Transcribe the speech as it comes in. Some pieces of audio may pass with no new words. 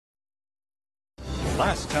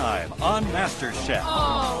Last time on MasterChef,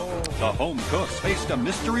 the home cooks faced a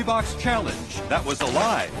mystery box challenge that was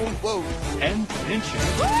alive and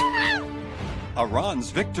pinching. Iran's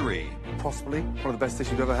victory Possibly one of the best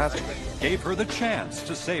dishes you've ever had. gave her the chance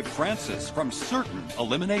to save Francis from certain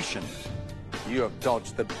elimination. You have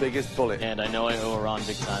dodged the biggest bullet. And I know I owe Iran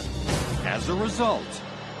big time. As a result,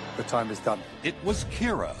 The time is done. it was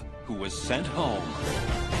Kira who was sent home.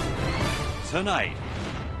 Tonight,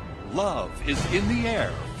 love is in the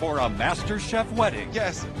air for a MasterChef wedding.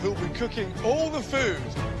 Guess who'll be cooking all the food?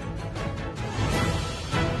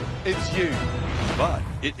 It's you. But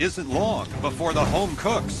it isn't long before the home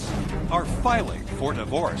cooks are filing for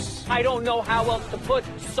divorce. I don't know how else to put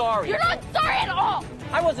sorry. You're not sorry at all!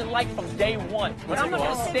 I wasn't like from day one. But I'm not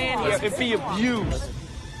going to stand here and be abused.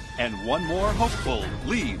 And one more hopeful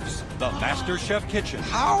leaves the MasterChef kitchen.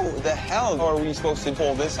 How the hell are we supposed to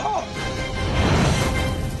pull this off?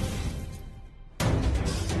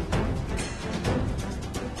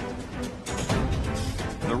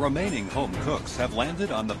 The remaining home cooks have landed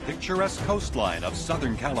on the picturesque coastline of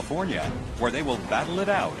Southern California, where they will battle it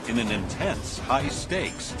out in an intense,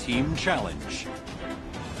 high-stakes team challenge.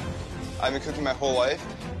 I've been cooking my whole life.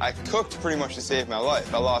 I cooked pretty much to save my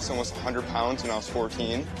life. I lost almost 100 pounds when I was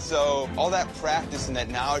 14. So all that practice and that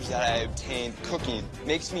knowledge that I obtained cooking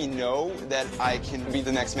makes me know that I can be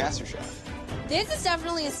the next MasterChef. This is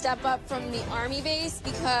definitely a step up from the Army base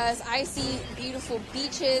because I see beautiful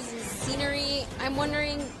beaches and scenery. I'm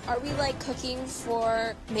wondering, are we like cooking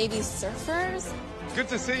for maybe surfers? Good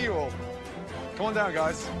to see you all. Come on down,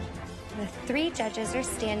 guys. The three judges are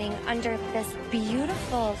standing under this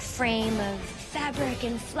beautiful frame of fabric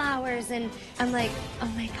and flowers, and I'm like, oh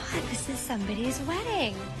my God, this is somebody's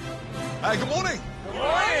wedding. Hey, good morning. Good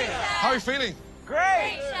morning. How are you feeling?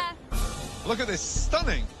 Great. Look at this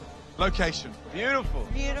stunning location. Beautiful.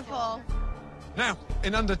 Beautiful. Now,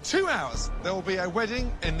 in under 2 hours, there will be a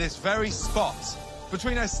wedding in this very spot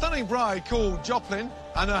between a stunning bride called Joplin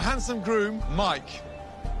and her handsome groom, Mike.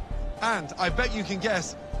 And I bet you can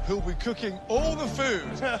guess who'll be cooking all the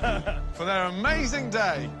food for their amazing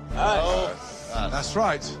day. That's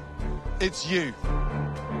right. It's you.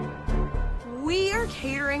 We are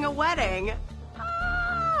catering a wedding.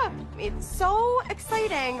 It's so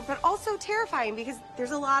exciting, but also terrifying because there's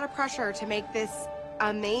a lot of pressure to make this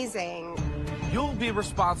amazing. You'll be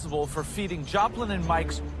responsible for feeding Joplin and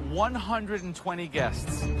Mike's 120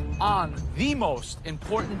 guests on the most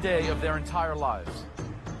important day of their entire lives.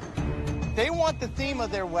 They want the theme of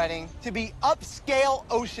their wedding to be upscale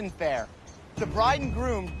ocean fare. The bride and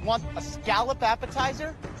groom want a scallop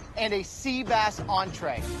appetizer and a sea bass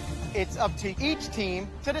entree. It's up to each team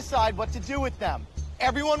to decide what to do with them.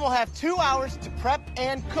 Everyone will have 2 hours to prep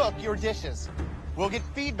and cook your dishes. We'll get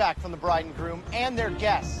feedback from the bride and groom and their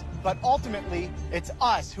guests, but ultimately, it's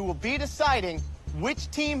us who will be deciding which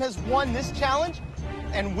team has won this challenge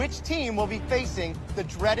and which team will be facing the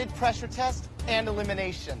dreaded pressure test and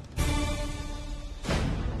elimination.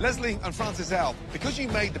 Leslie and Francis L., because you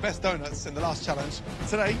made the best donuts in the last challenge,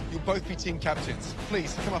 today you'll both be team captains.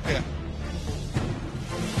 Please, come up here.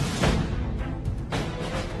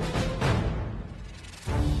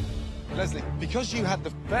 Leslie, because you had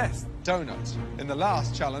the best donut in the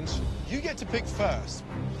last challenge, you get to pick first.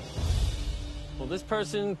 Well, this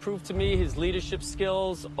person proved to me his leadership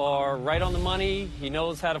skills are right on the money. He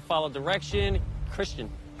knows how to follow direction.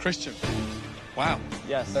 Christian. Christian. Wow.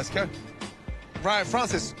 Yes. Let's go. Right,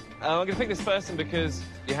 Francis. I'm going to pick this person because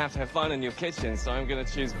you have to have fun in your kitchen, so I'm going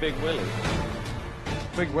to choose Big Willie.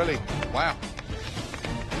 Big Willie. Wow.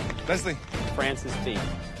 Leslie. Francis B.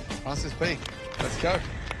 Francis B. Let's go.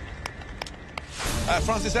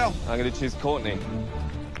 Francis L. I'm going to choose Courtney.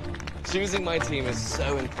 Choosing my team is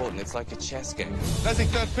so important. It's like a chess game. Leslie,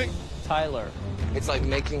 third pick. Tyler. It's like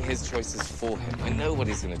making his choices for him. I know what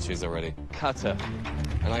he's going to choose already. Cutter.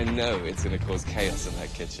 And I know it's going to cause chaos in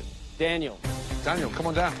that kitchen. Daniel. Daniel, come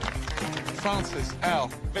on down. Francis L.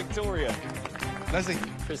 Victoria. Leslie.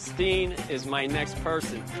 Christine is my next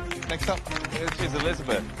person. Next up. Choose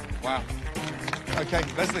Elizabeth. Wow. Okay,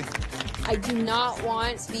 Leslie. I do not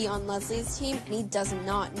want to be on Leslie's team, and he does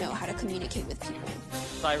not know how to communicate with people.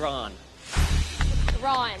 Iran.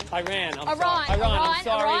 Iran. Iran. I'm Iran. sorry. I'm Iran.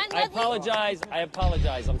 sorry. Iran. I apologize. I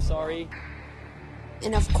apologize. I'm sorry.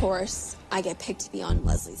 And of course, I get picked to be on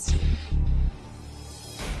Leslie's team.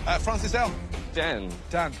 Francis L. Dan.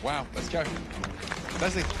 Dan, wow, let's go.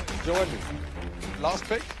 Leslie. Jordan. Last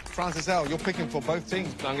pick. Francis L., you're picking for both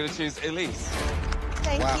teams. I'm going to choose Elise.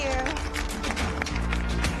 Thank Wow. you.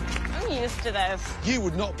 I'm used to this. You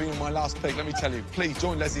would not be on my last pick, let me tell you. Please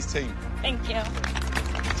join Leslie's team. Thank you.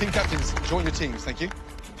 Team captains, join your teams, thank you.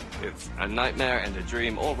 It's a nightmare and a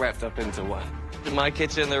dream all wrapped up into one. In my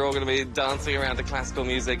kitchen, they're all going to be dancing around to classical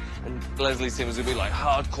music, and Leslie's team is going to be like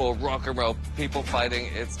hardcore rock and roll, people fighting.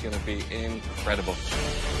 It's going to be incredible.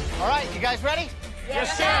 All right, you guys ready?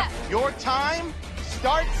 Yes, sir. Your time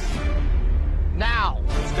starts now.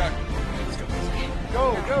 Let's go.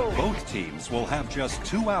 Go. Both teams will have just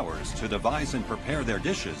 2 hours to devise and prepare their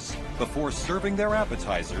dishes before serving their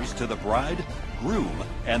appetizers to the bride, groom,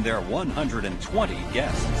 and their 120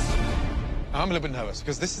 guests. I'm a little bit nervous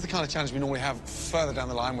because this is the kind of challenge we normally have further down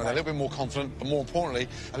the line where they're a little bit more confident, but more importantly,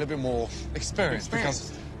 a little bit more experienced.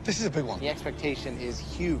 Because this is a big one. The expectation is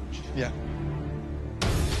huge. Yeah.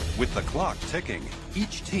 With the clock ticking,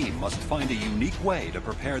 each team must find a unique way to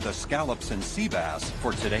prepare the scallops and sea bass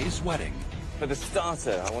for today's wedding. For the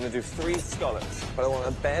starter, I want to do 3 scallops, but I want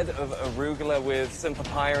a bed of arugula with some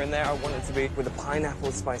papaya in there. I want it to be with a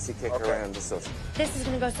pineapple spicy kick around the sauce. This is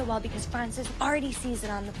going to go so well because Francis already sees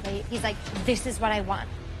it on the plate. He's like, this is what I want.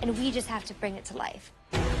 And we just have to bring it to life.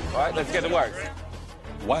 All right, let's get to work.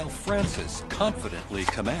 While Francis confidently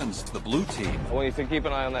commands the blue team, I want you to keep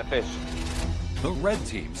an eye on that fish. the red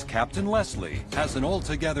team's Captain Leslie has an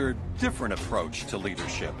altogether different approach to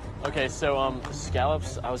leadership. Okay, so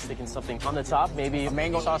scallops, I was thinking something on the top, maybe A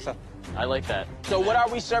mango salsa. I like that. So what are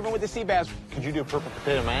we serving with the sea bass? Could you do purple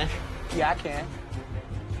potato mash? Yeah, I can.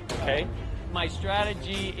 Okay. My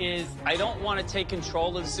strategy is I don't want to take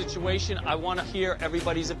control of the situation. I want to hear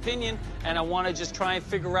everybody's opinion, and I want to just try and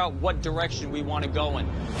figure out what direction we want to go in.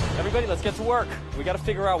 Everybody, let's get to work. We got to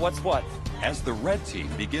figure out what's what. As the red team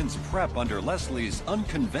begins prep under Leslie's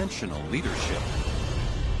unconventional leadership,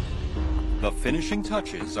 the finishing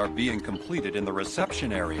touches are being completed in the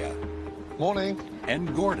reception area. Morning.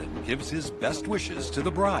 And Gordon gives his best wishes to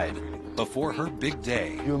the bride before her big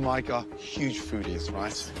day. You and Mike are huge foodies,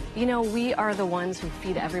 right? You know, we are the ones who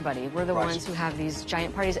feed everybody. We're the Right. ones who have these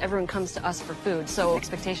giant parties. Everyone comes to us for food, so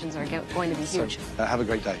expectations are going to be huge. So, have a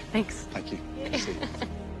great day. Thanks. Thank you. Good to see you.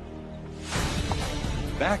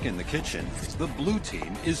 Back in the kitchen, the blue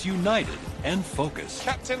team is united and focused.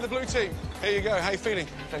 Captain of the blue team, here you go. How you feeling?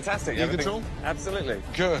 Fantastic. You in Everything- control? Absolutely.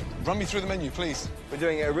 Good. Run me through the menu, please. We're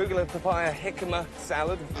doing arugula papaya jicama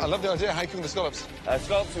salad. I love the idea. How you cooking the scallops?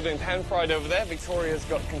 Scallops we're doing pan-fried over there. Victoria's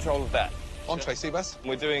got control of that. Entree, sea bass.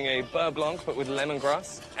 We're doing a beurre blanc, but with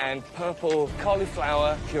lemongrass and purple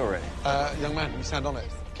cauliflower puree. Young man, you stand on it.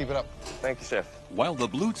 Keep it up. Thank you, Chef. While the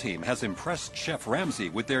blue team has impressed Chef Ramsay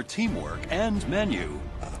with their teamwork and menu,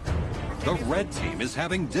 the red team is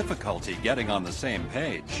having difficulty getting on the same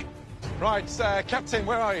page. Right, Captain,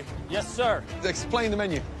 where are you? Yes, sir. Explain the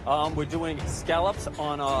menu. We're doing scallops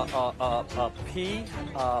on a pea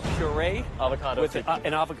puree. Avocado with pea.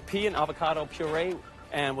 pea and avocado puree.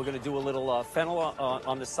 And we're going to do a little fennel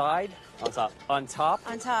on the side. On top. On top.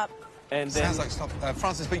 On top. And then, Sounds like stuff.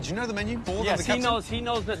 Francis B, do you know the menu more than yes, the captain? he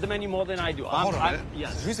knows the menu more than I do. Hold on a minute.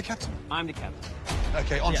 Yes, Who's the captain? I'm the captain.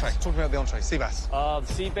 Okay, entree. Yes. Talk about the entree. Sea bass. The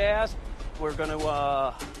sea bass, we're going to,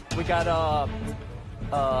 we got,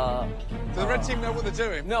 Do the red team know what they're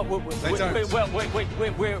doing? no, They don't.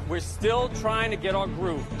 wait, we're still trying to get our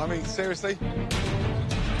groove. I mean, seriously?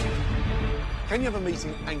 Can you have a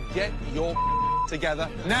meeting and get your together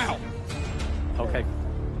now? Okay.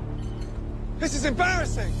 This is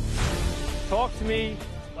embarrassing. Talk to me.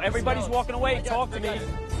 Everybody's walking away. Talk to me.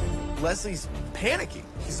 Leslie's panicking.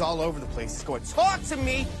 He's all over the place. He's going, talk to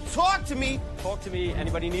me, talk to me. Talk to me.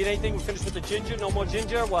 Anybody need anything? We're finished with the ginger. No more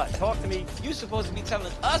ginger. What? Talk to me. You supposed to be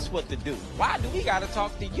telling us what to do. Why do we gotta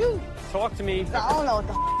talk to you? Talk to me. I don't know what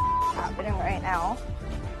the is happening right now.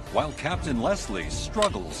 While Captain Leslie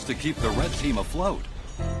struggles to keep the red team afloat,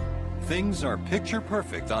 things are picture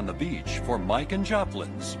perfect on the beach for Mike and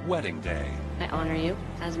Joplin's wedding day. I honor you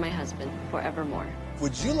as my husband forevermore.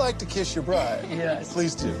 Would you like to kiss your bride? Yes.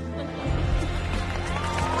 Please do.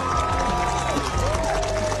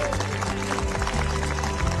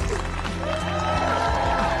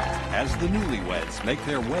 As the newlyweds make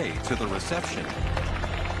their way to the reception,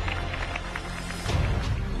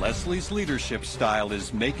 Leslie's leadership style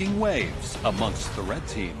is making waves amongst the red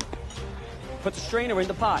team. Put the strainer in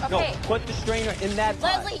the pot. Okay. No, put the strainer in that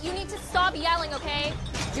pot. Leslie, you need to stop yelling, okay?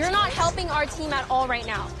 You're not helping our team at all right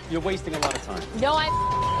now. You're wasting a lot of time. No, I'm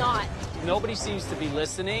not. Nobody seems to be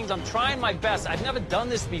listening. I'm trying my best. I've never done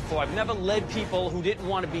this before. I've never led people who didn't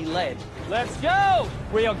want to be led. Let's go!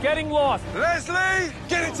 We are getting lost. Leslie,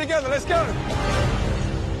 get it together. Let's go.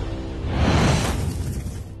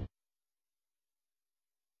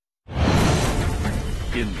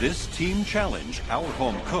 In this team challenge, our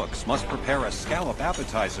home cooks must prepare a scallop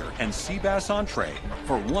appetizer and sea bass entree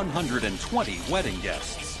for 120 wedding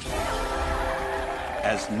guests.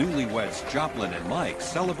 as newlyweds Joplin and Mike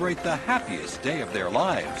celebrate the happiest day of their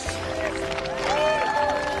lives.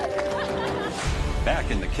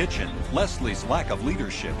 Back in the kitchen, Leslie's lack of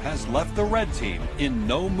leadership has left the red team in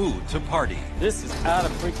no mood to party. This is out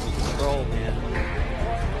of freaking control, man.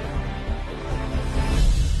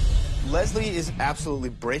 Leslie is absolutely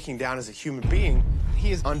breaking down as a human being.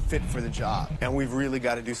 He is unfit for the job, and we've really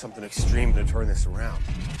got to do something extreme to turn this around.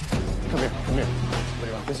 Come here, come here. What do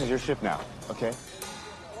you want? This is your shift now, okay?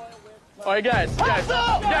 All right, guys.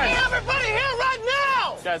 Hey, everybody here right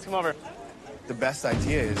now! Guys, come over. The best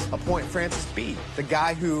idea is appoint Francis B., the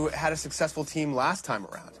guy who had a successful team last time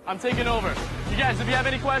around. I'm taking over. You guys, if you have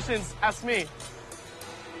any questions, ask me.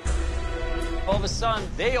 All of a sudden,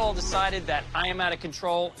 they all decided that I am out of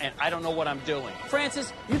control and I don't know what I'm doing.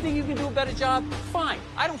 Francis, you think you can do a better job? Fine.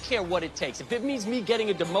 I don't care what it takes. If it means me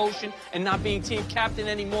getting a demotion and not being team captain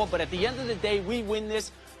anymore, but at the end of the day, we win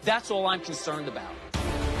this, that's all I'm concerned about.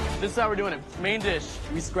 This is how we're doing it. Main dish.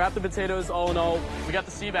 We scrap the potatoes all in all. We got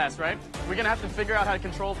the sea bass, right? We're gonna have to figure out how to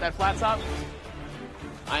control that flat top.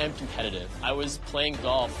 I am competitive. I was playing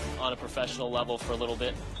golf on a professional level for a little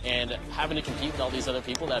bit, and having to compete with all these other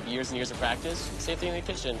people that have years and years of practice, same thing in the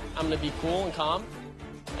kitchen. I'm gonna be cool and calm.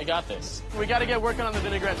 I got this. We gotta get working on the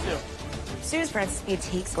vinaigrette too. As soon as Francis B.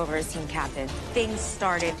 takes over as team captain, things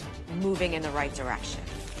started moving in the right direction.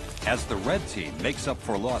 As the red team makes up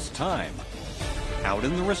for lost time, out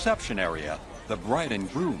in the reception area, the bride and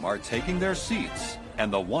groom are taking their seats,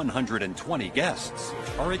 and the 120 guests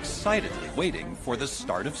are excitedly waiting for the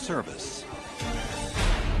start of service.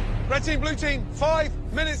 Red team, blue team, 5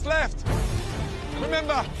 minutes left.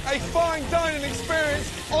 Remember, a fine dining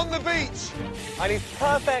experience on the beach. I need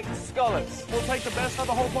perfect scallops. We'll take the best of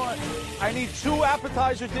the whole bunch. I need 2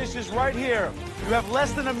 appetizer dishes right here. You have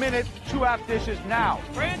less than a minute, 2 app dishes now.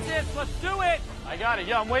 Francis, let's do it. I got it.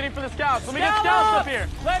 Yeah, I'm waiting for the scouts. Let me get scouts up here.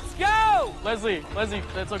 Let's go. Leslie,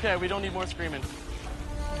 that's okay. We don't need more screaming.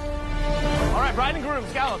 All right, bride and groom,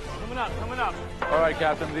 scallops. Coming up. All right,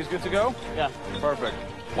 Captain, are these good to go? Yeah. Perfect.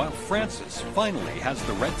 While Francis finally has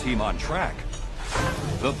the red team on track,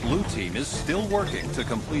 the blue team is still working to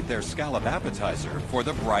complete their scallop appetizer for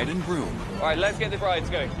the bride and groom. All right, let's get the brides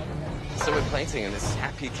going. So we're plating in this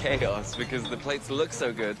happy chaos because the plates look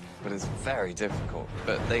so good, but it's very difficult.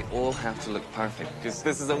 But they all have to look perfect because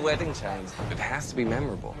this is a wedding challenge. It has to be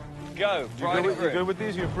memorable. Go, bride and groom. You good with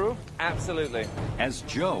these? You approve? Absolutely. As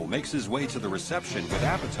Joe makes his way to the reception with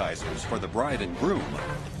appetizers for the bride and groom,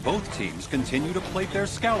 both teams continue to plate their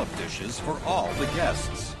scallop dishes for all the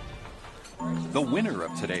guests. The winner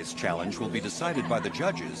of today's challenge will be decided by the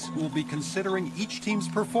judges, who will be considering each team's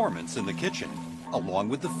performance in the kitchen, along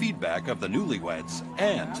with the feedback of the newlyweds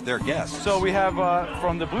and their guests. So we have,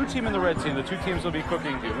 from the blue team and the red team, the 2 teams will be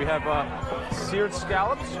cooking here. We have seared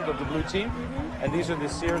scallops of the blue team, and these are the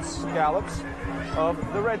seared scallops of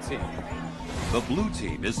the red team. The blue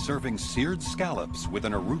team is serving seared scallops with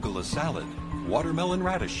an arugula salad, watermelon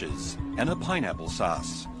radishes, and a pineapple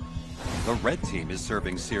sauce. The red team is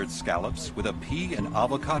serving seared scallops with a pea and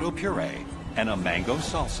avocado puree and a mango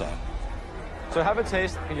salsa. So have a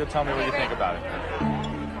taste, and you'll tell me what you think about it.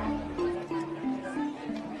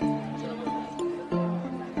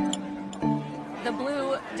 The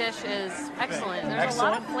blue dish is excellent. There's a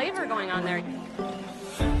lot of flavor going on there.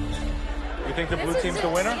 You think the blue team's the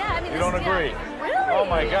winner? Yeah, I mean, you don't agree? Yeah. Really? Oh,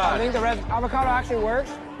 my God. I think the red avocado actually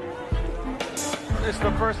works. It's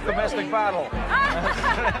the first domestic battle.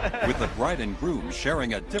 With the bride and groom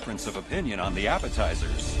sharing a difference of opinion on the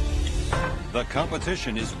appetizers, the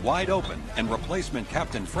competition is wide open, and replacement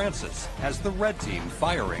Captain Francis has the red team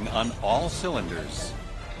firing on all cylinders.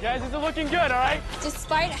 Guys, this is looking good, all right?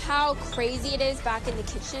 Despite how crazy it is back in the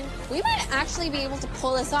kitchen, we might actually be able to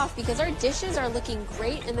pull this off because our dishes are looking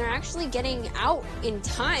great and they're actually getting out in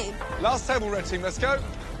time. Last table, red team, let's go.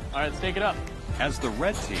 All right, let's take it up. As the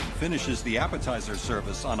red team finishes the appetizer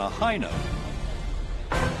service on a high note,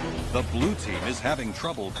 the blue team is having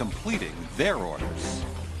trouble completing their orders.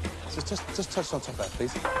 Just touch on top of that,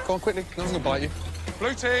 please. Go on, quickly. No one's gonna bite you.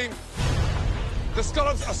 Blue team, the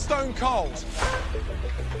scallops are stone cold.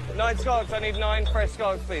 9 scallops. I need 9 fresh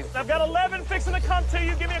scallops, please. I've got 11 fixing to come to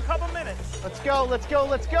you. Give me a couple minutes. Let's go, let's go,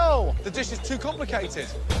 let's go. The dish is too complicated.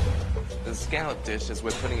 The scallop dish, as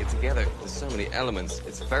we're putting it together, there's so many elements,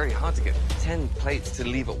 it's very hard to get 10 plates to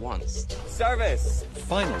leave at once. Service!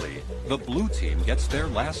 Finally, the blue team gets their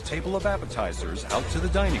last table of appetizers out to the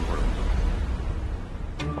dining room,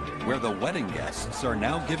 where the wedding guests are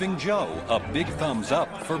now giving Joe a big thumbs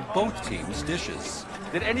up for both teams' dishes.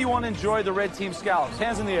 Did anyone enjoy the red team scallops?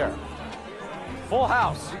 Hands in the air. Full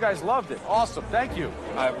house. You guys loved it. Awesome. Thank you.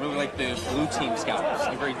 I really like the blue team scallops.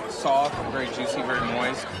 They're very soft, very juicy, very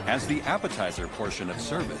moist. As the appetizer portion of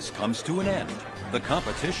service comes to an end, the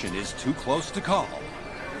competition is too close to call.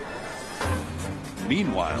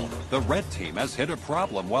 Meanwhile, the red team has hit a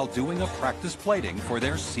problem while doing a practice plating for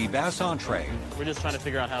their sea bass entree. We're just trying to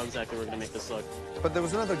figure out how exactly we're going to make this look. But there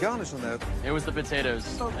was another garnish on there. It was the potatoes,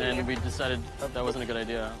 and we decided that wasn't a good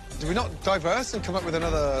idea. Did we not diverse and come up with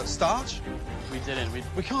another starch? We didn't.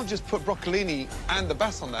 We can't just put broccolini and the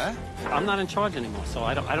bass on there. I'm not in charge anymore, so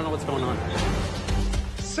I don't know what's going on.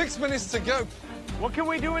 6 minutes to go. What can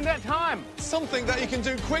we do in that time? Something that you can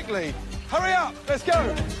do quickly. Hurry up, let's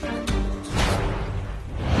go.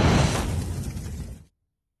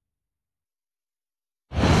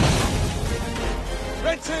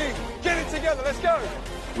 Red team, get it together, let's go.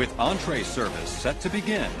 With entree service set to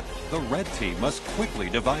begin, the red team must quickly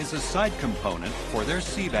devise a side component for their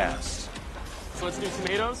sea bass. So let's do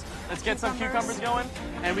tomatoes, let's get some cucumbers going,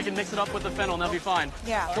 and we can mix it up with the fennel, and that'll be fine.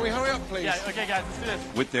 Yeah. Can we hurry up, please? Yeah, okay, guys, let's do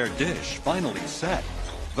this. With their dish finally set,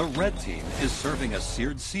 the red team is serving a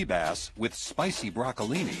seared sea bass with spicy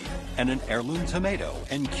broccolini and an heirloom tomato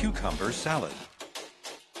and cucumber salad.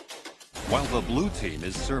 While the blue team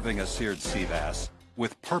is serving a seared sea bass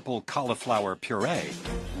with purple cauliflower puree,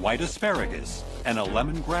 white asparagus, and a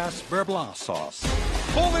lemongrass beurre blanc sauce.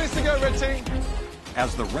 4 minutes to go, red team.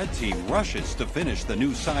 As the red team rushes to finish the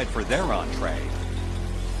new side for their entree,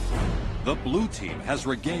 the blue team has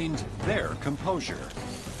regained their composure.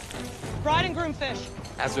 Bride and groom fish.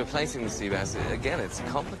 As we're placing the sea bass, again, it's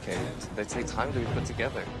complicated. They take time to be put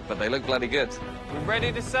together, but they look bloody good. We're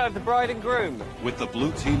ready to serve the bride and groom. With the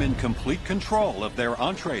blue team in complete control of their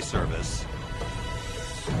entree service,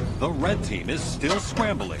 the red team is still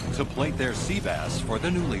scrambling to plate their sea bass for the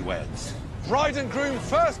newlyweds. Bride and groom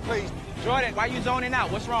first, please. Jordan, why you zoning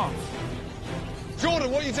out? What's wrong?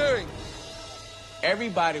 Jordan, what are you doing?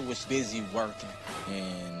 Everybody was busy working,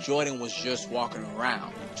 and Jordan was just walking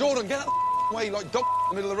around. Jordan, get out of the way, like dog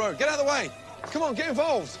in the middle of the road. Get out of the way. Come on, get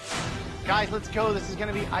involved. Guys, let's go. This is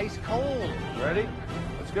going to be ice cold. Ready?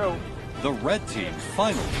 Let's go. The red team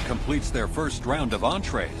finally completes their first round of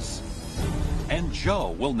entrees. And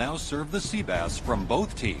Joe will now serve the sea bass from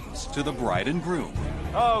both teams to the bride and groom.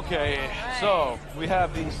 Okay, so we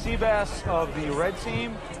have the sea bass of the red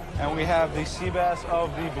team, and we have the sea bass of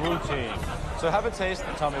the blue team. So have a taste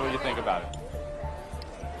and tell me what you think about it.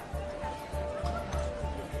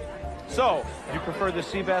 So, you prefer the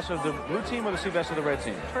sea bass of the blue team or the sea bass of the red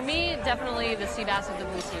team? For me, definitely the sea bass of the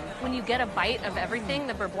blue team. When you get a bite of everything,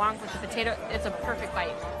 the beurre blanc with the potato, it's a perfect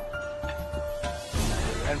bite.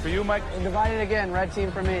 And for you, Mike? Divided again, red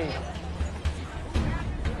team for me.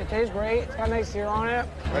 It tastes great. It's got a nice sear on it.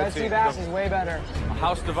 Red sea bass is way better. A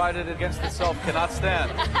house divided against itself cannot stand.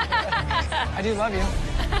 I do love you.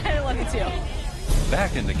 I love you too.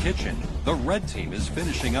 Back in the kitchen, the red team is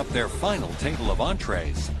finishing up their final table of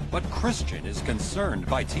entrees, but Christian is concerned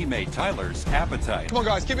by teammate Tyler's appetite. Come on,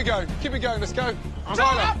 guys, keep it going. Keep it going. Let's go. No,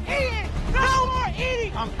 Tyler. I'm eating. No more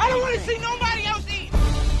eating. I don't want to see nobody else eat.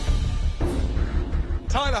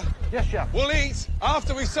 Tyler. Yes, chef. We'll eat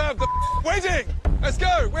after we serve the wedding. Let's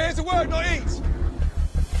go. We're here to work, not eat.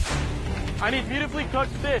 I need beautifully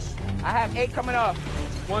cooked fish. I have 8 coming up.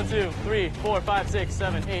 1, 2, 3, 4, 5, 6,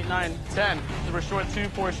 7, 8, 9, 10. So we're short 2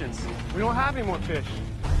 portions. We don't have any more fish.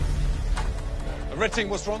 The red team,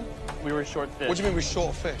 what's wrong? We were short fish. What do you mean we're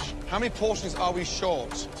short fish? How many portions are we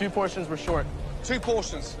short? 2 portions were short. 2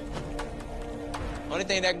 portions. Only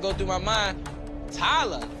thing that can go through my mind,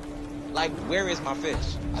 Tyler, like, where is my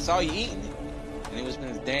fish? I saw you eating it, and it was in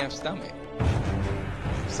his damn stomach.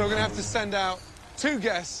 So we're going to have to send out 2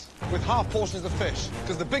 guests with half portions of fish,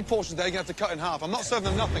 because the big portions they're going to have to cut in half. I'm not serving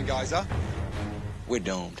them nothing, guys, huh? We're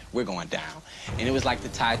doomed. We're going down. And it was like the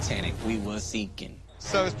Titanic. We were sinking.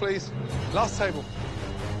 Service, please. Last table.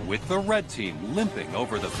 With the red team limping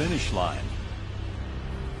over the finish line,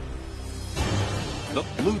 the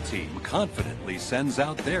blue team confidently sends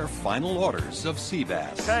out their final orders of sea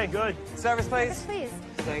bass. Okay, good. Service, please. Yes, please.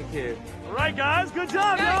 Thank you. All right, guys, good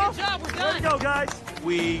job, y'all. Good job, we're done. Way to go, guys.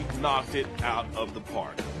 We knocked it out of the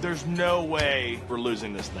park. There's no way we're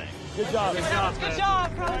losing this thing. Good job. Good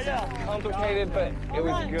job, pros. Complicated, but it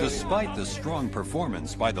was good. Despite the strong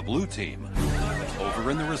performance by the blue team,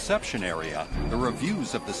 over in the reception area, the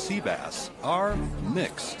reviews of the sea bass are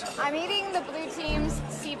mixed. I'm eating the blue team's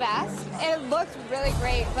sea bass. It looked really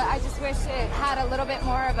great, but I just wish it had a little bit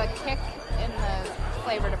more of a kick in the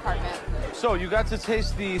flavor department. So, you got to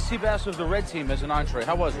taste the sea bass of the red team as an entree.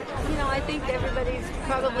 How was it? You know, I think everybody's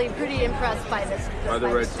probably pretty impressed by this. By the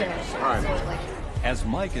red team. dish. All right. Absolutely. as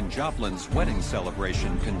Mike and Joplin's wedding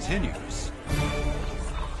celebration continues.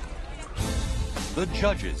 The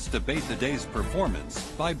judges debate the day's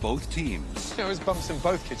performance by both teams. There was bumps in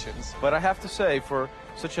both kitchens. But I have to say, for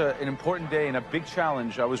such an important day and a big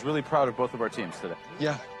challenge, I was really proud of both of our teams today.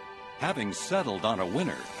 Yeah. Having settled on a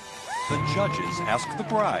winner, the judges ask the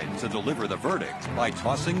bride to deliver the verdict by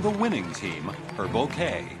tossing the winning team her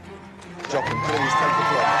bouquet. Joplin, please take the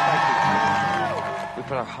floor. Thank you. We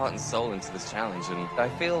put our heart and soul into this challenge, and I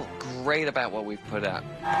feel great about what we've put out.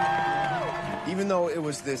 Even though it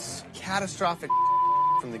was this catastrophic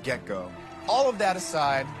from the get-go, all of that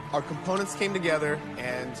aside, our components came together,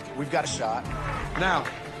 and we've got a shot. Now,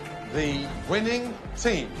 the winning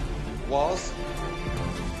team was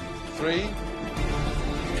 3,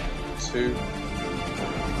 2,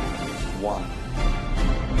 1.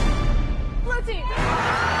 Blue team!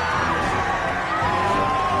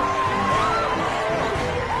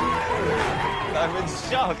 I'm in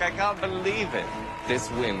shock. I can't believe it. This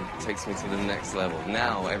win takes me to the next level.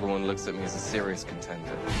 Now everyone looks at me as a serious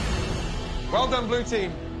contender. Well done, blue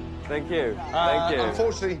team. Thank you. Thank you.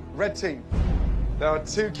 Unfortunately, red team, there are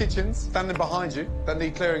 2 kitchens standing behind you that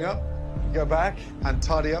need clearing up. Go back and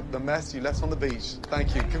tidy up the mess you left on the beach.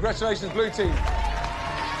 Thank you. Congratulations, blue team.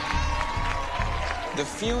 The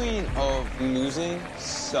feeling of losing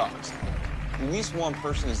sucks. At least one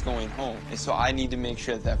person is going home, and so I need to make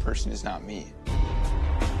sure that that person is not me.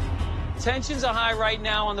 Tensions are high right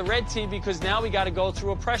now on the red team because now we got to go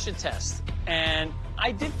through a pressure test. And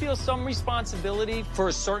I did feel some responsibility for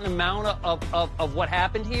a certain amount of what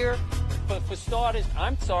happened here. But for starters,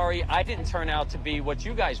 I'm sorry I didn't turn out to be what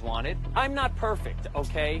you guys wanted. I'm not perfect,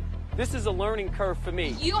 okay? This is a learning curve for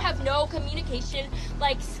me. You have no communication,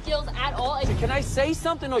 skills at all. So can I say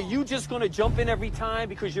something, or are you just going to jump in every time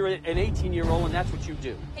because you're an 18-year-old and that's what you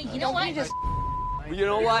do? Hey, you know what? You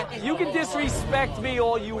know what? You can disrespect me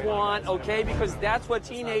all you want, okay? Because that's what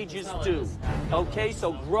teenagers do, okay?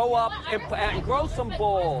 So grow up and grow some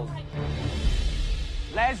balls.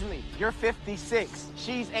 Leslie, you're 56.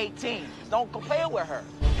 She's 18. Don't compare with her.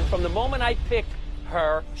 And from the moment I picked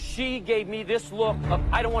her, she gave me this look of,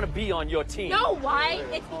 I don't want to be on your team. No, why?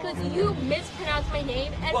 It's because you mispronounced my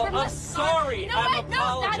name. And Well, from I'm the sorry. You know I what?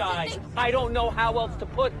 No, that's the apologize. thing. I don't know how else to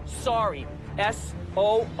put sorry.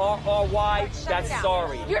 S-O-R-R-Y, that's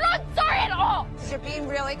sorry. You're not sorry at all. You're being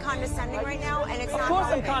really condescending right now, and it's Of not course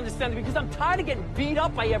I'm helping. condescending because I'm tired of getting beat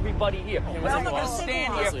up by everybody here. But I'm not going to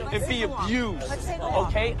stand here and be abused.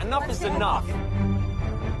 Okay? Enough is enough.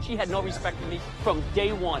 She had no respect for me from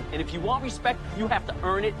day one. And if you want respect, you have to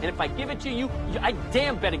earn it. And if I give it to you, I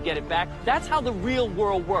damn better get it back. That's how the real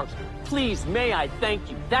world works. Please, may I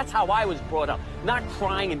thank you. That's how I was brought up. Not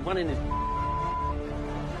crying and running this.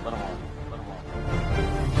 Let him alone. Let him alone.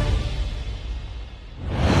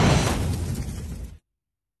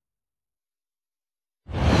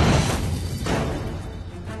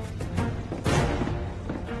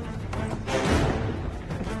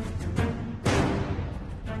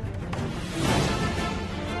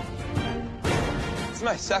 It's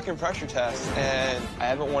my second pressure test, and I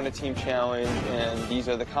haven't won a team challenge, and these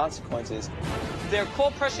are the consequences. They're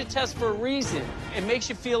called pressure tests for a reason. It makes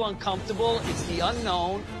you feel uncomfortable. It's the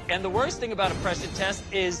unknown. And the worst thing about a pressure test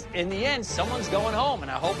is, in the end, someone's going home, and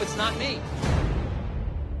I hope it's not me.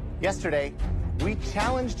 Yesterday, we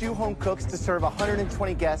challenged you home cooks to serve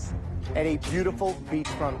 120 guests at a beautiful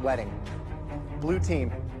beachfront wedding. Blue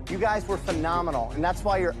team, you guys were phenomenal, and that's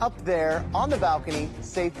why you're up there on the balcony,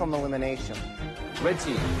 safe from elimination. Red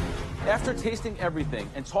team, after tasting everything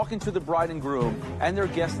and talking to the bride and groom and their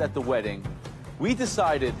guests at the wedding, we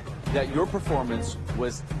decided that your performance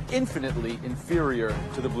was infinitely inferior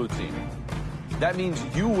to the blue team. That means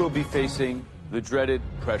you will be facing the dreaded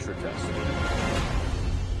pressure test.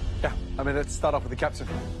 Yeah, I mean, let's start off with the captain.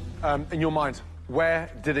 In your mind,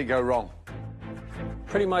 where did it go wrong?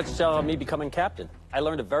 Pretty much me becoming captain. I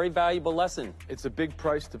learned a very valuable lesson. It's a big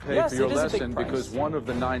price to pay Yes, for your it is a big lesson price. because one of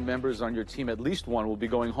the 9 members on your team, at least one, will be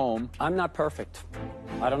going home. I'm not perfect.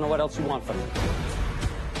 I don't know what else you want from me.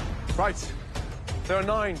 Right. There are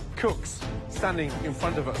 9 cooks standing in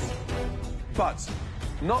front of us. But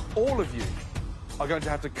not all of you are going to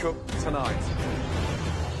have to cook tonight.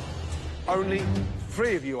 Only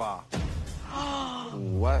 3 of you are.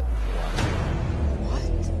 What?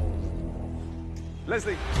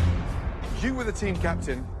 Leslie, you were the team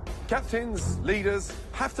captain. Captains, leaders,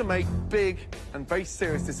 have to make big and very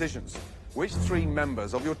serious decisions. Which 3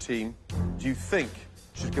 members of your team do you think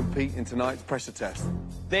should compete in tonight's pressure test?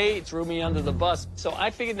 They threw me under the bus, so I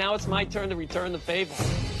figured now it's my turn to return the favor.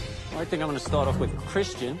 I think I'm going to start off with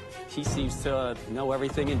Christian. He seems to know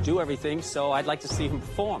everything and do everything, so I'd like to see him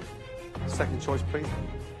perform. Second choice, please.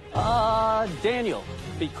 Daniel,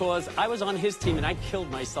 because I was on his team and I killed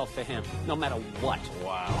myself for him, no matter what.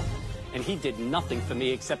 Wow. And he did nothing for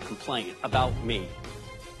me except complain about me.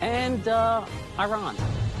 And, Iran.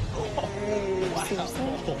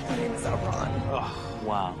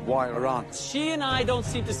 Wow. Why Iran? She and I don't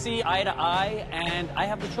seem to see eye to eye, and I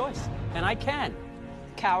have the choice. And I can.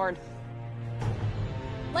 Coward.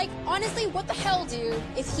 Like, honestly, what the hell, dude?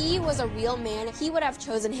 If he was a real man, he would have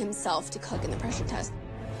chosen himself to cook in the pressure test.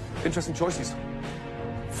 Interesting choices.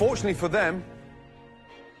 Fortunately for them,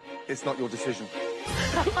 it's not your decision.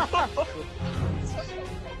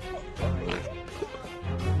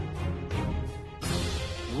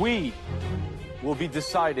 We will be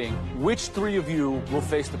deciding which three of you will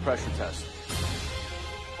face the pressure test.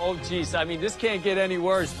 Oh, geez, I mean, this can't get any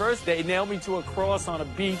worse. First, they nailed me to a cross on a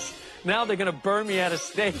beach. Now they're gonna burn me at a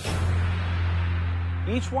stake.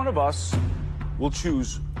 Each one of us will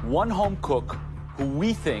choose one home cook who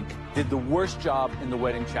we think did the worst job in the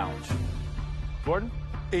wedding challenge. Gordon?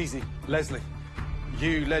 Easy. Leslie,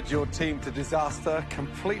 you led your team to disaster,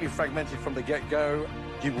 completely fragmented from the get-go.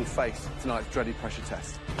 You will face tonight's dreaded pressure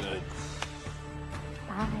test. Good.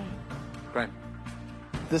 Bye. Graham.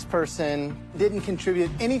 This person didn't contribute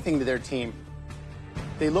anything to their team.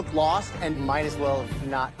 They look lost and might as well have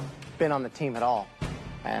not been on the team at all.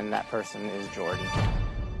 And that person is Jordan.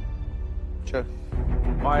 Sure.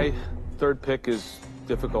 My third pick is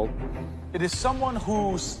difficult. It is someone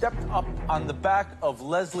who stepped up on the back of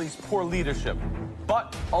Leslie's poor leadership,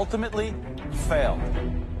 but ultimately failed.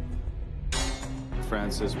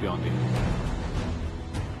 Francis Biondi.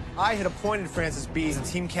 I had appointed Francis B as a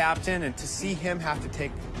team captain, and to see him have to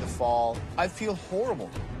take the fall, I feel horrible.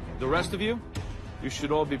 The rest of you, you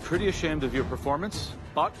should all be pretty ashamed of your performance,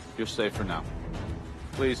 but you're safe for now.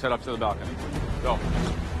 Please head up to the balcony. Go.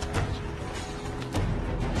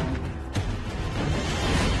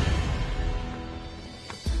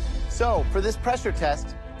 So, for this pressure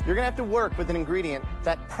test, you're gonna have to work with an ingredient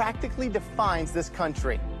that practically defines this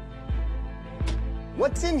country.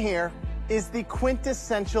 What's in here is the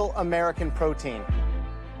quintessential American protein.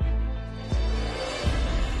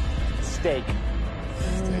 Steak.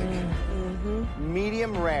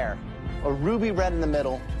 Medium rare. A ruby red in the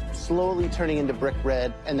middle, slowly turning into brick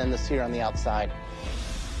red, and then the sear on the outside.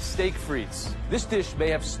 Steak frites. This dish may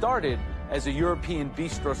have started as a European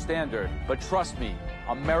bistro standard, but trust me,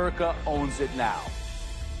 America owns it now.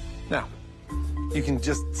 Now, you can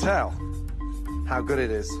just tell how good it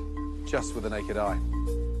is just with the naked eye.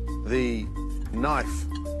 The knife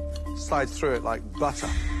slides through it like butter.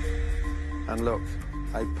 And look,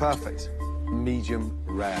 a perfect medium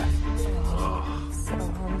rare. So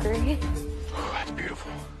hungry. Oh, that's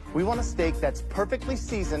beautiful. We want a steak that's perfectly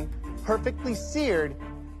seasoned, perfectly seared,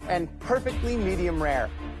 and perfectly medium rare.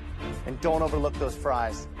 And don't overlook those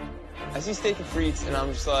fries. I see steak and frites, and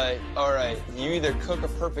I'm just like, all right, you either cook a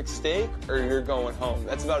perfect steak or you're going home.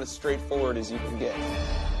 That's about as straightforward as you can get.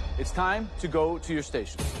 It's time to go to your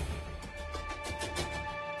stations.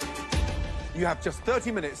 You have just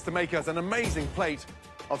 30 minutes to make us an amazing plate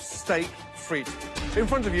of steak frites. In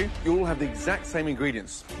front of you, you all have the exact same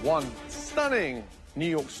ingredients. One stunning New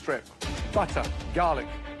York strip, butter, garlic,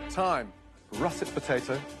 thyme, russet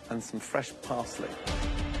potato, and some fresh parsley.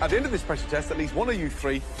 At the end of this pressure test, at least one of you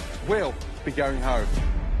three will be going home.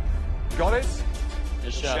 Got it?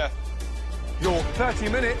 Yes, chef. Your 30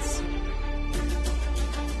 minutes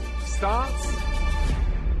starts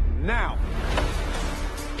now.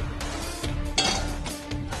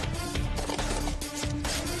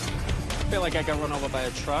 I feel like I got run over by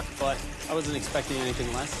a truck, but I wasn't expecting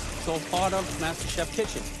anything less. It's all part of MasterChef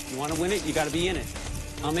Kitchen. You want to win it, you got to be in it.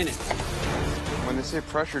 I'm in it. When they say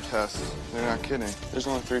pressure test, they're not kidding. There's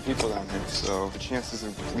only 3 people down here, so the chances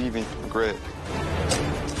of leaving are great.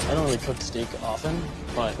 I don't really cook steak often,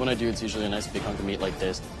 but when I do, it's usually a nice big hunk of meat like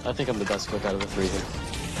this. I think I'm the best cook out of the 3 here.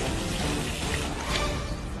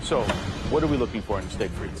 So, what are we looking for in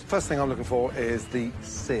steak frites? First thing I'm looking for is the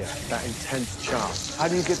sear, that intense char. How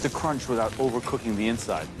do you get the crunch without overcooking the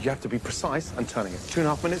inside? You have to be precise and turning it.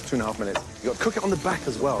 2.5 minutes, 2.5 minutes. You got to cook it on the back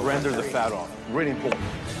as well. Render the fat off. Really important.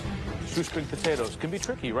 Shoestring potatoes can be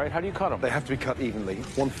tricky, right? How do you cut them? They have to be cut evenly.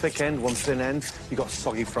 One thick end, one thin end. You got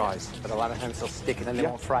soggy fries. But a lot of times they'll stick and then they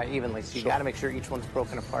won't fry evenly, so you got to make sure each one's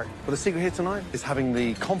broken apart. But the secret here tonight is having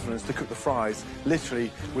the confidence to cook the fries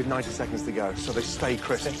literally with 90 seconds to go, so they stay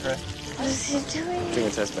crisp. What is he doing? Doing a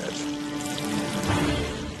test badge.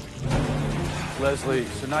 Leslie,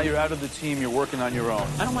 so now you're out of the team, you're working on your own.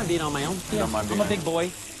 I don't mind being on my own. Yeah, Don't mind being I'm a big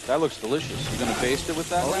boy. That looks delicious. You're going to baste it with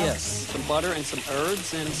that Oh, now? yes. Some butter and some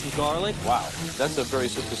herbs and some garlic. Wow. That's a very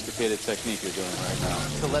sophisticated technique you're doing right now.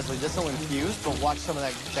 So, Leslie, this will infuse, but watch some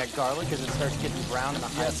of that garlic as it starts getting brown in the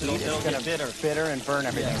high Yes, heat. it'll It's going get bitter. to bitter and burn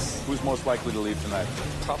everything. Yes. Who's most likely to leave tonight?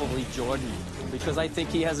 Probably Jordan, because I think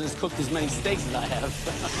he hasn't cooked as many steaks as I have.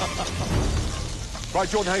 Right,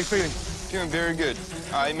 Jordan, how you feeling? Feeling very good.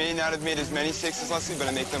 I may not have made as many steaks as Leslie, but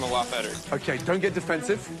I make them a lot better. Okay, don't get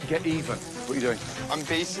defensive. Get even. What are you doing? I'm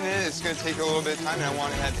basting it. It's going to take a little bit of time, and I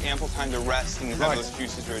want to have ample time to rest and have Right. those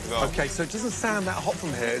juices really develop. Okay, so it doesn't sound that hot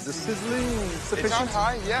from here. Is the sizzling sufficient? It's on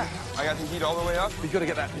high, yeah. I got the heat all the way up. You've got to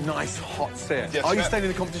get that nice hot sear. Yes, Are you chef. staying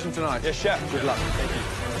in the competition tonight? Yes, chef. Good luck. Thank you.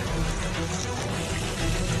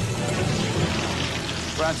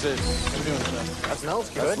 Francis. What are you doing, Chef? That smells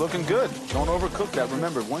good. That's looking good. Don't overcook that.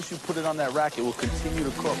 Remember, once you put it on that rack, it will continue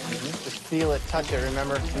to cook. Just feel it, touch it.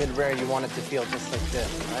 Remember, mid-rare, you want it to feel just like this,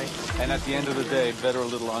 right? And at the end of the day, better a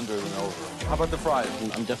little under than over. How about the fries?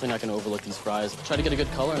 I'm definitely not going to overlook these fries. Try to get a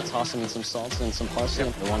good color and toss them in some salsa and some parsley.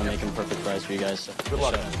 I want to make them perfect fries for you guys. So Good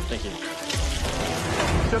luck. Thank you.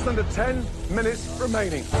 Just under 10 minutes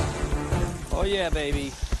remaining. Oh, yeah,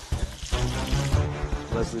 baby.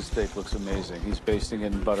 Leslie's steak looks amazing. He's basting it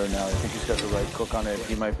in butter now. I think he's got the right cook on it.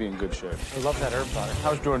 He might be in good shape. I love that herb butter.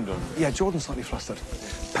 How's Jordan doing? Yeah, Jordan's slightly flustered.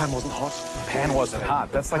 Pan wasn't hot. Pan wasn't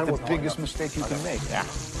hot. That's like Pan the wasn't hot biggest enough. mistake you can make. Yeah.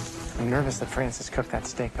 I'm nervous that Francis cooked that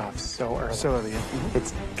steak off so early. So early, yeah.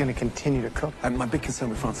 It's going to continue to cook. And my big concern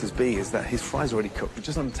with Francis B is that his fries are already cooked.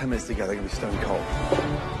 Just under 10 minutes to go, they're going to be stone cold.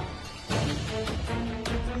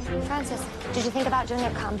 Francis, did you think about doing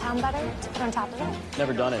a compound butter to put on top of it?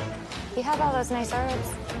 Never done it. You have all those nice herbs.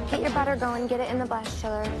 Get your butter going, get it in the blast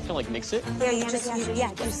chiller. Kind of like mix it. Yeah, you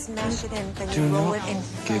just smash it in, then you roll it in.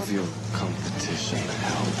 Give your competition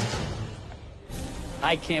help.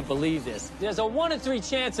 I can't believe this. There's a 1 in 3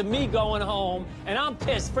 chance of me going home, and I'm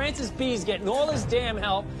pissed. Francis B's getting all his damn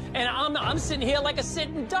help, and I'm sitting here like a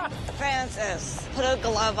sitting duck. Francis, put a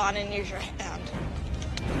glove on and use your hand.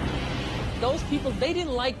 Those people, they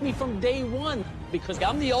didn't like me from day one because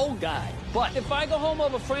I'm the old guy. But if I go home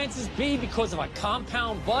over Francis B because of a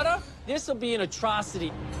compound butter, this will be an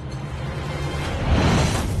atrocity.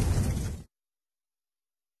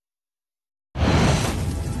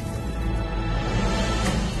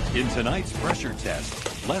 In tonight's pressure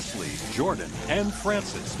test, Leslie, Jordan, and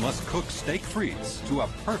Francis must cook steak frites to a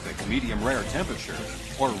perfect medium rare temperature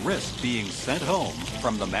or risk being sent home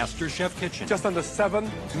from the MasterChef kitchen. Just under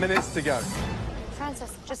 7 minutes to go.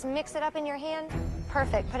 Francis, just mix it up in your hand.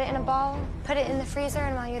 Perfect. Put it in a ball, put it in the freezer,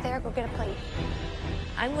 and while you're there, go get a plate.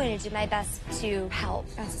 I'm going to do my best to help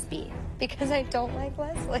Francis B because I don't like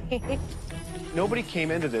Leslie. Nobody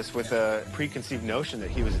came into this with a preconceived notion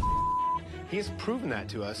that he was a He has proven that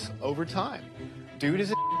to us over time. Dude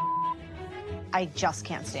is a I just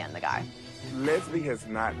can't stand the guy. Leslie has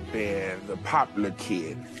not been the popular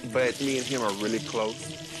kid, but me and him are really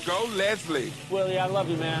close. Go, Leslie. Willie, I love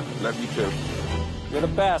you, man. Love you too. You're the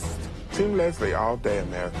best. Team Leslie all day,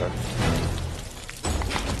 America.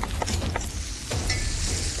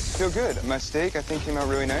 Feel good. My steak, I think, came out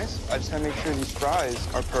really nice. I just gotta make sure these fries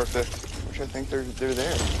are perfect, which I think they're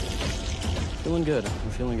there. Feeling good.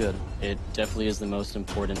 I'm feeling good. It definitely is the most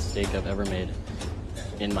important steak I've ever made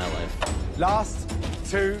in my life. Last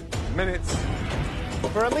 2 minutes.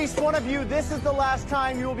 For at least one of you, this is the last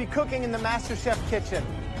time you will be cooking in the MasterChef kitchen.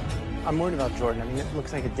 I'm worried about Jordan. I mean, it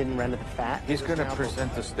looks like it didn't render the fat. He's going to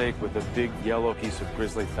present the steak with a big yellow piece of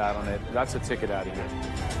grizzly fat on it. That's a ticket out of here.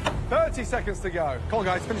 30 seconds to go. Come on,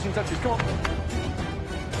 guys, finishing touches. Come on.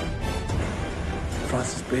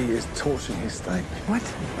 Francis B is torching his steak. What?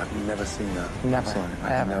 I've never seen that. Never. I'm sorry, I I've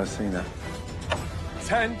haven't. never seen that.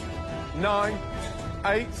 10, 9,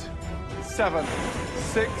 8, 7,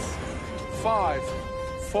 6, 5,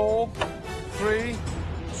 4, 3,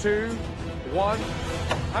 2, 1.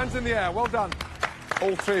 Hands in the air. Well done.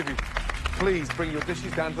 All three of you. Please bring your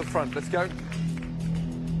dishes down to the front. Let's go.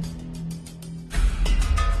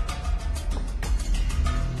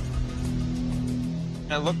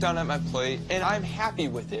 I look down at my plate, and I'm happy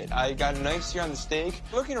with it. I got a nice sear on the steak.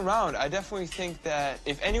 Looking around, I definitely think that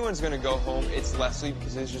if anyone's going to go home, it's Leslie,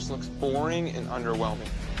 because it just looks boring and underwhelming.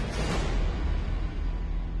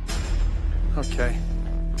 Okay.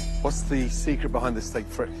 What's the secret behind this steak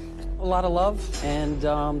frit? A lot of love and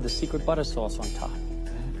the secret butter sauce on top.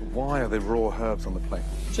 Why are there raw herbs on the plate?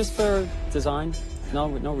 Just for design. No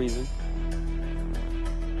reason.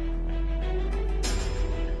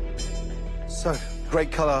 So,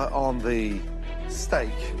 great color on the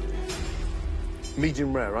steak.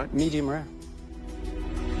 Medium rare, right? Medium rare.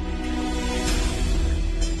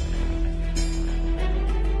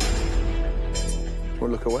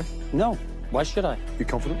 Want to look away? No. Why should I? You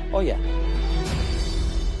confident? Oh, yeah.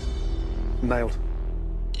 Nailed.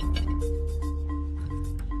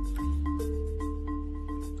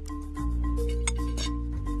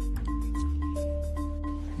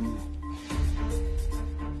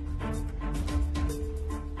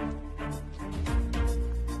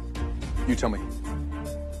 You tell me.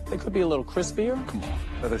 They could be a little crispier. Come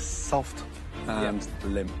on. They're soft and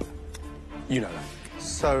limp. You know that.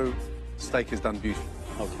 So, steak is done beautifully.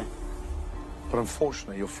 Okay. But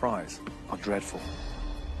unfortunately, your fries are dreadful.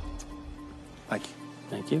 Thank you.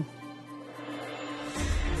 Thank you.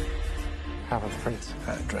 How about the fries?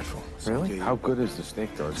 Dreadful. Really? How good is the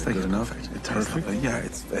steak, though? Steak is perfect. It tastes like, yeah,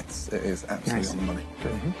 it is absolutely Nice. on the money.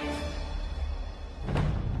 Good.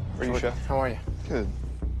 For you, Chef. How are you? Good.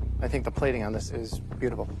 I think the plating on this is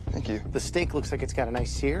beautiful. Thank you. The steak looks like it's got a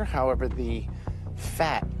nice sear. However, the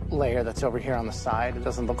fat layer that's over here on the side, it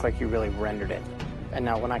doesn't look like you really rendered it. And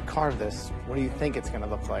now when I carve this, what do you think it's going to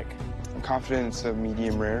look like? I'm confident it's a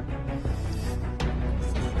medium rare.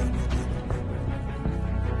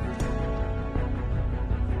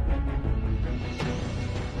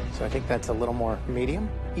 So I think that's a little more medium.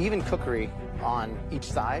 Even cookery on each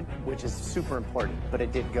side, which is super important, but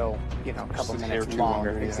it did go, you know, a couple Just a minutes hair too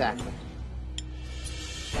longer. longer, yeah. Exactly.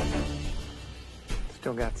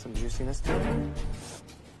 Still got some juiciness to it.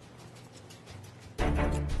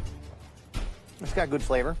 It's got good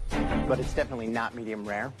flavor, but it's definitely not medium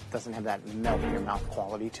rare. Doesn't have that melt in your mouth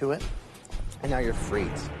quality to it. And now your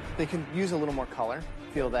frites, they can use a little more color.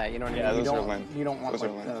 Feel that, you know what I mean? those are lent. You don't want Those are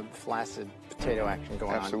like lent. the flaccid potato action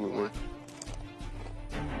going Absolutely. on.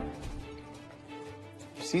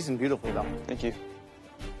 Seasoned beautifully, though. Thank you.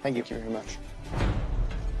 Thank you. Thank you very much.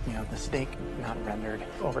 You know, the steak, not rendered,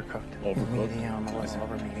 overcooked. Medium, a little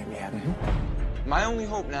over medium, yeah. My only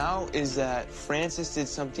hope now is that Francis did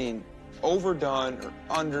something overdone or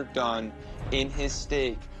underdone in his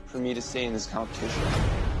steak for me to stay in this competition.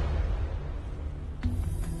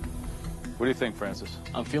 What do you think, Francis?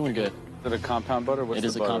 I'm feeling good. Is it a compound butter? What's It the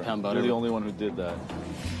is a butter? compound butter. You're the only one who did that.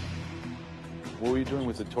 What were you doing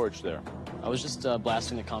with the torch there? I was just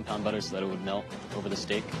blasting the compound butter so that it would melt over the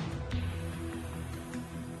steak.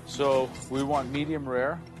 So we want medium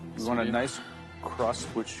rare. We want a Medium. nice crust,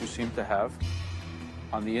 which you seem to have.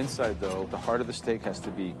 On the inside, though, the heart of the steak has to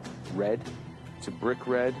be red to brick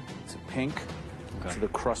red to pink to the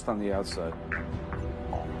crust on the outside.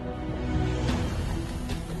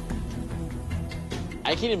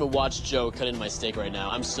 I can't even watch Joe cut into my steak right now.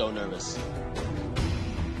 I'm so nervous.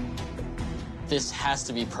 This has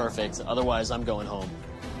to be perfect, otherwise I'm going home.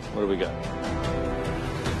 What do we got?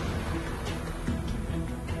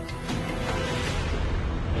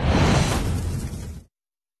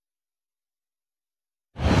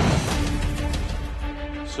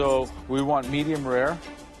 So we want medium rare.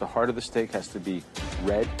 The heart of the steak has to be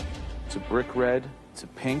red to brick red to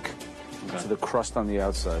pink to the crust on the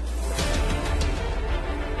outside.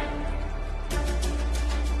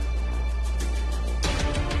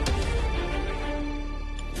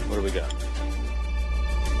 What do we got?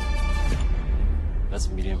 That's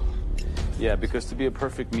medium. Yeah, because to be a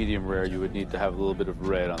perfect medium rare, you would need to have a little bit of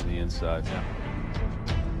red on the inside. Yeah.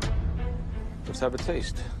 Let's have a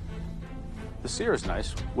taste. The sear is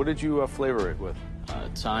nice. What did you flavor it with?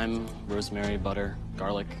 Thyme, rosemary, butter,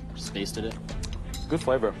 garlic. Just basted it. Good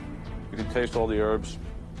flavor. You can taste all the herbs.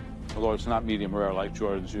 Although it's not medium rare like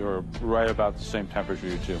Jordan's, you're right about the same temperature,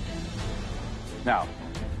 you two. Now,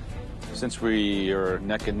 since we are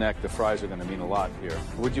neck and neck, the fries are going to mean a lot here.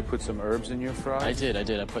 Would you put some herbs in your fries? I did.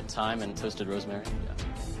 I put thyme and toasted rosemary. Yeah.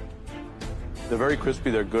 They're very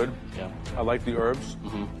crispy. They're good. Yeah. I like the herbs.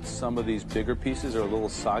 Some of these bigger pieces are a little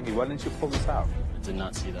soggy. Why didn't you pull this out? I did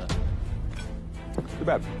not see that. Too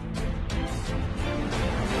bad.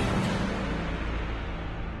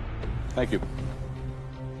 Thank you.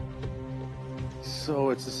 So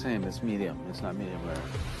it's the same. It's medium. It's not medium rare.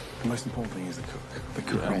 The most important thing is the cook. The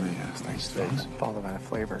cook only has taste. Followed by the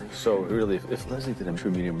flavor. So really, if Leslie did a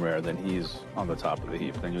true medium rare, then he's on the top of the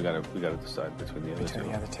heap. Then we gotta decide between the other two.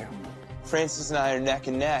 The other two. Francis and I are neck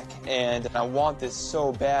and neck, and I want this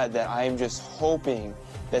so bad that I'm just hoping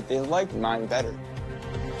that they like mine better.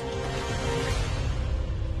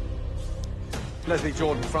 Leslie,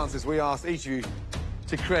 Jordan, Francis, we asked each of you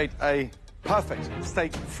to create a perfect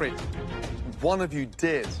steak frit. One of you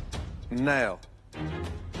did nail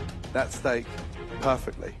that steak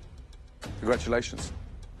perfectly. Congratulations.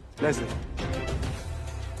 Leslie.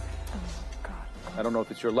 I don't know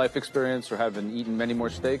if it's your life experience or having eaten many more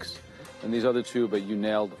steaks than these other two, but you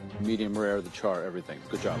nailed medium rare, the char, everything.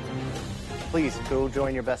 Good job. Please go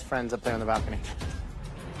join your best friends up there on the balcony.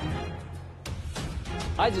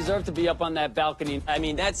 I deserve to be up on that balcony. I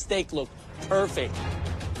mean, that steak looked perfect.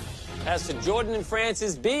 As for Jordan and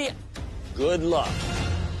Francis B, good luck.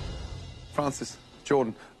 Francis,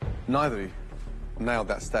 Jordan, neither of you nailed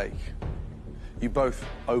that steak. You both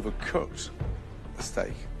overcooked the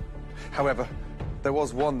steak. However, there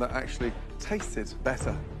was one that actually tasted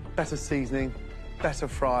better. Better seasoning, better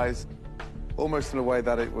fries, almost in a way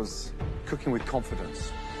that it was cooking with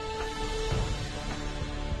confidence.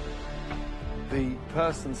 The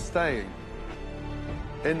person staying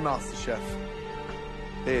in MasterChef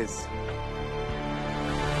is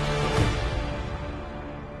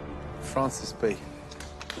Francis B.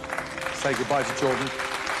 Say goodbye to Jordan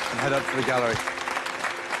and head up to the gallery.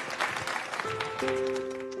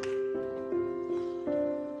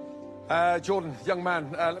 Jordan, young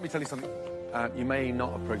man, let me tell you something. You may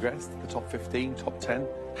not have progressed the top 15, top 10.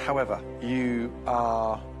 However, you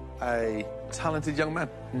are a talented young man,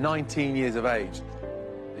 19 years of age.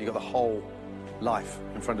 You've got the whole life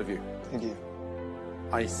in front of you. Thank you.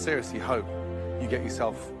 I seriously hope you get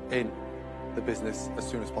yourself in the business as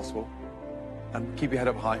soon as possible. And keep your head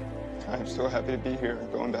up high. I'm so happy to be here.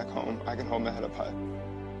 Going back home, I can hold my head up high.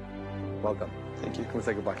 Well done. Thank you. Come and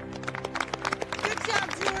say goodbye. Good job,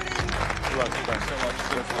 Jordan. You're welcome. Thank you so much.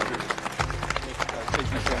 Thank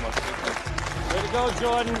you so much. Way to go,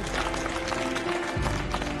 Jordan.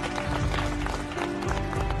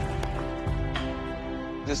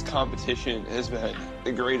 This competition has been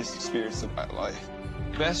the greatest experience of my life.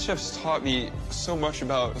 MasterChef's taught me so much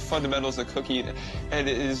about the fundamentals of cooking, and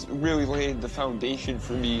it has really laid the foundation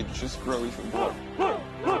for me to just grow even more.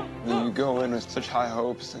 You go in with such high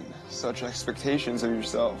hopes and such expectations of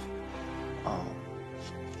yourself.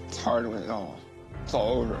 It's hard when it's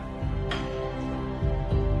all over.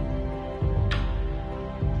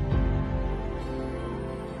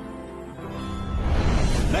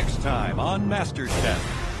 Next time on MasterChef,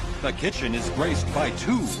 the kitchen is graced by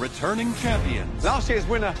 2 returning champions. Last year's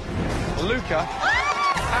winner, Luca,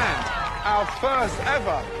 and our first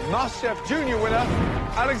ever MasterChef Junior winner,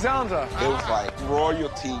 Alexander. It was like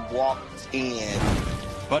royalty walked in.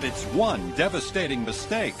 But it's one devastating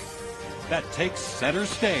mistake that takes center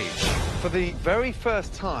stage. For the very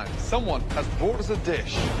first time, someone has brought us a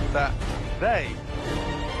dish that they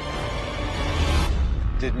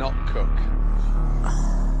did not cook.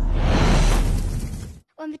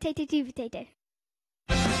 1 potato, 2 potato.